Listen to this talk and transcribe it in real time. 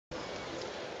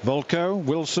Volko,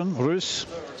 Wilson, Rus,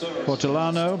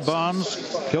 Hortolano, Barnes,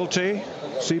 Kilty,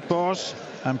 Sipos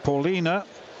and Paulina.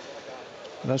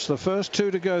 That's the first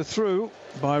two to go through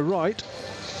by right.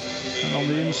 And on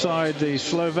the inside, the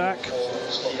Slovak,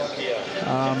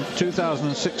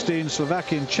 2016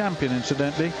 Slovakian champion,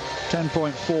 incidentally,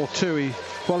 10.42 he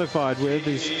qualified with.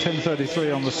 He's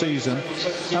 10.33 on the season.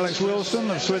 Alex Wilson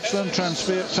of Switzerland,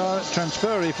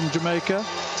 transferee from Jamaica,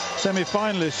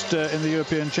 semi-finalist in the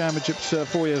European Championships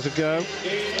 4 years ago.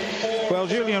 Well,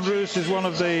 Julian Rus is one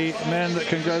of the men that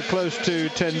can go close to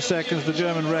 10 seconds, the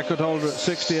German record holder at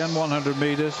 60 and 100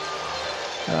 meters,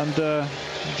 and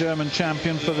German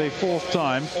champion for the fourth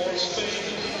time.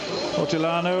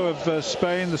 Hortolano of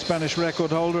Spain, the Spanish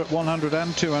record holder at 100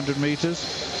 and 200 meters,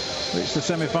 reached the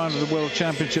semi-final of the World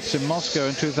Championships in Moscow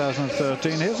in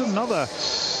 2013. Here's another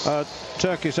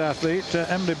Turkish athlete,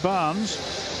 Emily Barnes,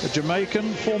 a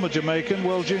Jamaican, former Jamaican,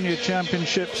 World Junior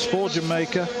Championships for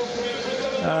Jamaica.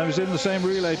 He was in the same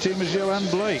relay team as Joanne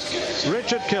Blake.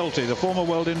 Richard Kilty, the former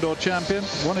world indoor champion,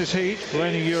 won his heat,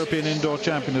 reigning European indoor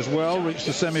champion as well, reached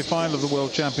the semi-final of the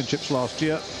World Championships last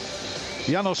year.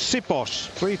 Janos Sipos,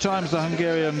 3 times the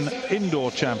Hungarian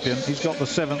indoor champion. He's got the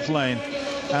 7th lane.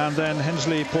 And then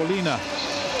Hensley Paulina,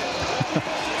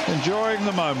 enjoying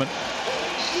the moment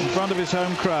in front of his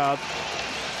home crowd.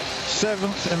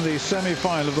 7th in the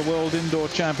semi-final of the World Indoor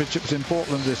Championships in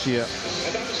Portland this year.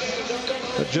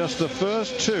 But just the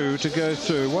first two to go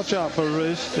through. Watch out for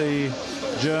Rus, the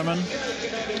German.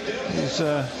 He's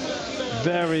a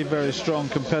very, very strong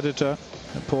competitor.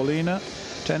 And Paulina,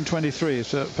 10.23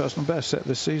 is her personal best set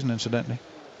this season, incidentally.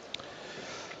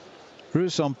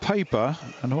 Rus on paper,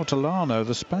 and Hortolano,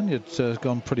 the Spaniard's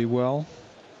gone pretty well.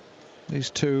 These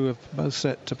two have both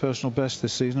set to personal best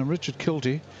this season. And Richard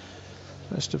Kilty,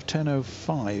 best of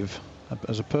 10.05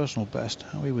 as a personal best.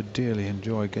 How he would dearly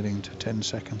enjoy getting to 10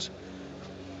 seconds.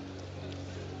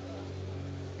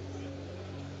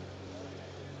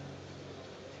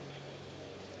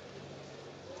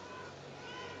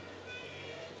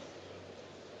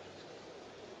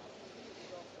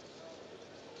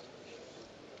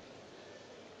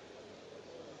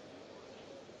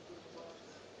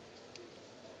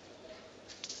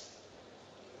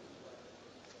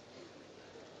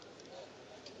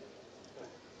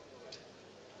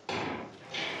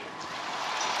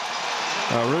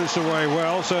 Rus away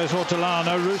well, so is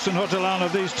Hortolano. Rus and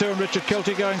Hortolano, these two, and Richard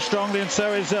Kilty going strongly, and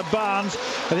so is Barnes.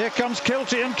 And here comes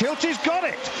Kilty, and Kilty's got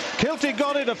it. Kilty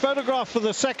got it, a photograph for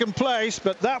the 2nd place,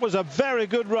 but that was a very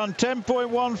good run.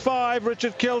 10.15,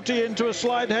 Richard Kilty into a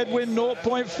slight headwind,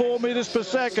 0.4 meters per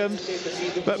second.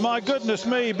 But my goodness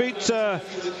me, he beats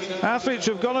athletes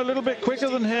who've gone a little bit quicker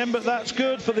than him, but that's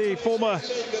good for the former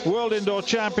world indoor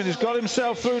champion. He's got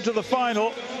himself through to the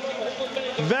final.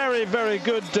 Very, very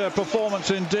good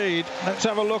performance indeed. Let's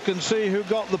have a look and see who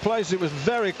got the place. It was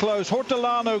very close.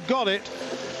 Hortolano got it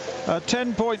at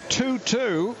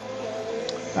 10.22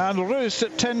 and Rus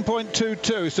at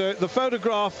 10.22. So the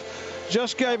photograph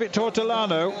just gave it to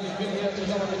Hortolano.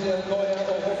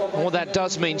 What that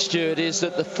does mean, Stuart, is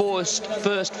that the first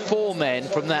 4 men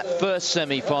from that first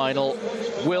semi-final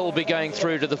will be going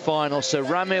through to the final. So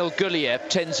Ramil Guliev,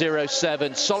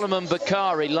 10.07, Solomon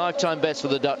Bakari, lifetime best for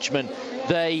the Dutchman.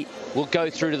 They will go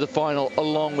through to the final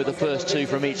along with the first 2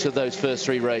 from each of those first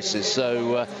 3 races.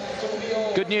 So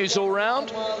good news all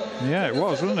round. Yeah, it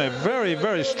was, wasn't it? Very,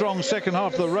 very strong second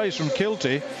half of the race from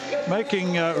Kilty,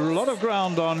 making a lot of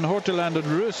ground on Hortolano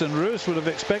and Rus would have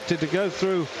expected to go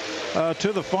through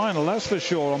to the final, that's for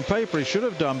sure. On paper he should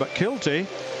have done, but Kilty,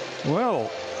 well,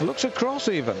 looks across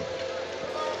even.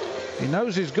 He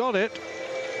knows he's got it.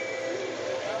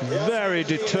 Very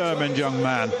determined young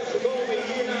man.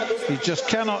 He just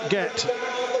cannot get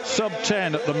sub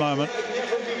 10 at the moment.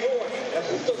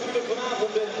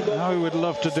 Now he would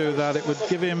love to do that. It would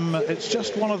give him, it's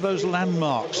just one of those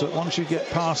landmarks that once you get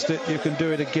past it, you can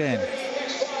do it again.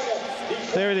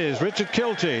 There it is, Richard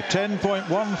Kilty,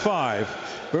 10.15.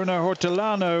 Bruno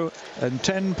Hortolano and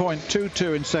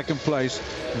 10.22 in 2nd place.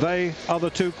 They are the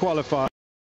 2 qualifiers.